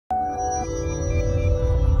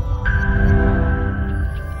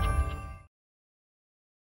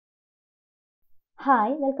Hi,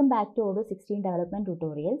 welcome back to Odoo 16 development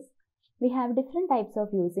tutorials. We have different types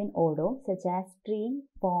of views in Odoo such as tree,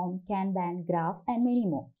 form, Kanban, graph and many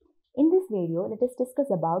more. In this video, let us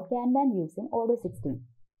discuss about Kanban views in Odoo 16.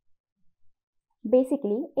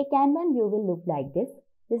 Basically, a Kanban view will look like this.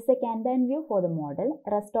 This is a Kanban view for the model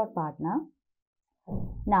Rust.partner.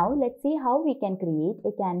 Now, let's see how we can create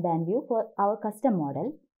a Kanban view for our custom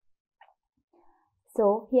model.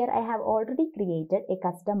 So here I have already created a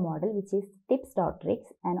custom model which is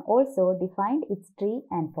tips.tricks and also defined its tree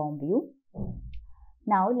and form view.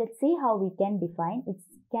 Now let's see how we can define its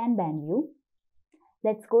Kanban view.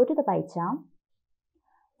 Let's go to the pie chart.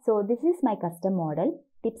 So this is my custom model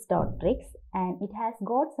tips.tricks and it has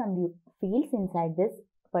got some fields inside this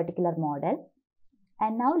particular model.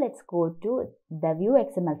 And now let's go to the view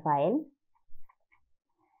XML file.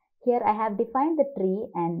 Here I have defined the tree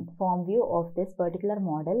and form view of this particular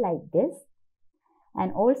model like this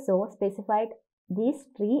and also specified this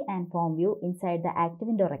tree and form view inside the active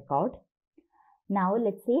window record. Now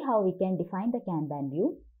let's see how we can define the Kanban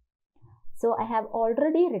view. So I have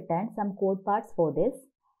already written some code parts for this.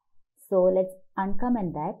 So let's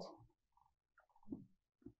uncomment that.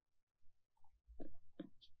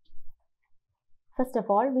 First of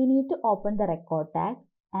all, we need to open the record tag.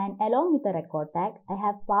 And along with the record tag, I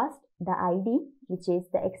have passed the ID, which is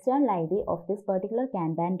the external ID of this particular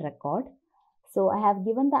Kanban record. So I have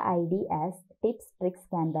given the ID as tips tricks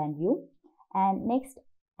Kanban view. And next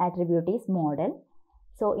attribute is model.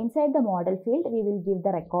 So inside the model field, we will give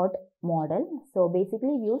the record model. So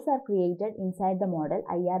basically views are created inside the model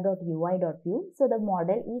ir.ui.view. So the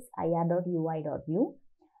model is ir.ui.view.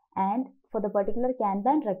 And for the particular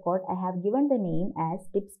Kanban record, I have given the name as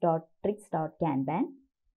tips.tricks.kanban.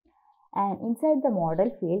 And inside the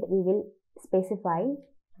model field, we will specify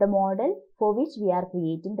the model for which we are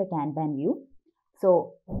creating the Kanban view.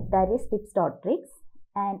 So that is tips.tricks.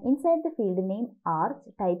 And inside the field name arch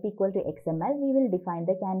type equal to XML, we will define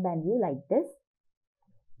the Kanban view like this.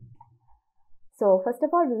 So first of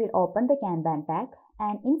all, we will open the Kanban tag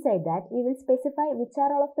and inside that we will specify which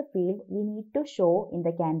are all of the fields we need to show in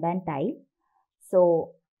the Kanban tile.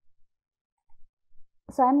 So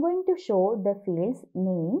I'm going to show the fields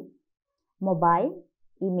name, mobile,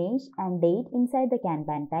 image and date inside the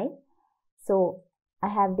Kanban tile. So I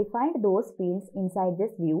have defined those fields inside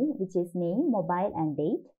this view, which is name, mobile and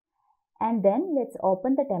date. And then let's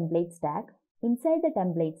open the templates tag. Inside the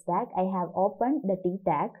templates tag, I have opened the T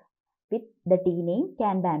tag with the T name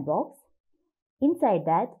Kanban box. Inside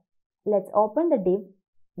that, let's open the div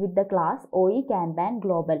with the class OE Kanban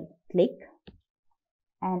global click.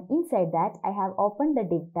 And inside that, I have opened the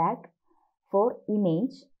div tag for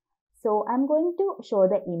image. So I'm going to show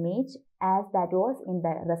the image as that was in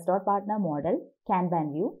the Rust.partner model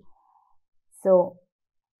Kanban view. So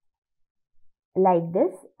like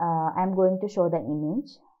this, I'm going to show the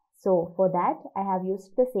image. So for that, I have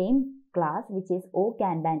used the same class which is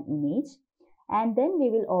OKanban image. And then we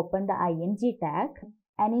will open the ing tag.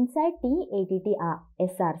 And inside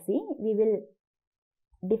TATTSRC, we will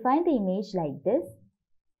define the image like this.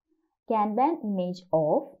 Kanban image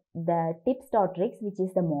of the tips.tricks, which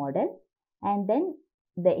is the model, and then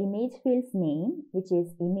the image field's name, which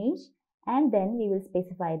is image, and then we will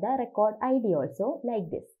specify the record ID also like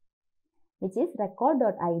this, which is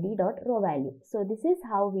record.id.rowValue. So this is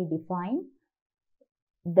how we define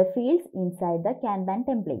the fields inside the Kanban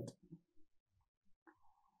template.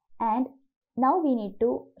 And now we need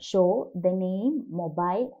to show the name,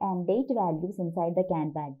 mobile and date values inside the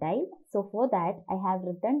Kanban tile. So for that, I have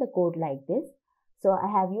written the code like this. So I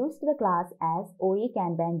have used the class as OE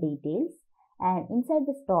Kanban details and inside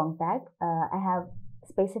the strong tag, I have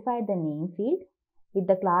specified the name field with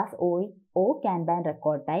the class O Kanban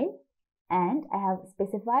record tile and I have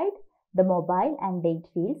specified the mobile and date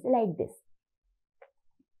fields like this.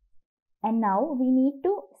 And now we need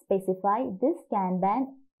to specify this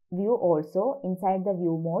Kanban view also inside the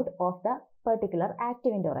view mode of the particular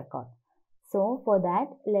active window record. So for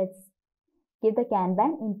that, let's give the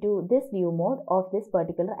Kanban into this view mode of this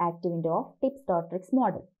particular active window of tips.tricks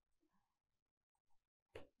model.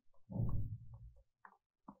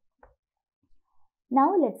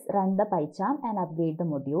 Now let's run the PyCharm and upgrade the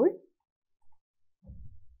module.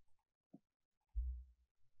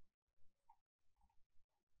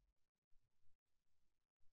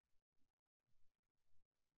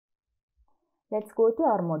 Let's go to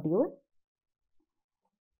our module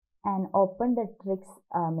and open the tricks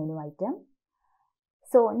menu item.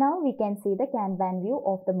 So now we can see the Kanban view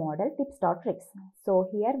of the model tips.tricks. So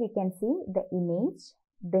here we can see the image,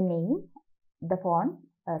 the name, the font,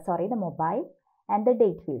 the mobile and the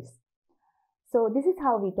date fields. So this is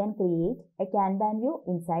how we can create a Kanban view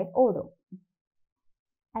inside Odoo.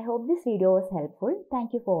 I hope this video was helpful.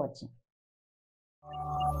 Thank you for watching.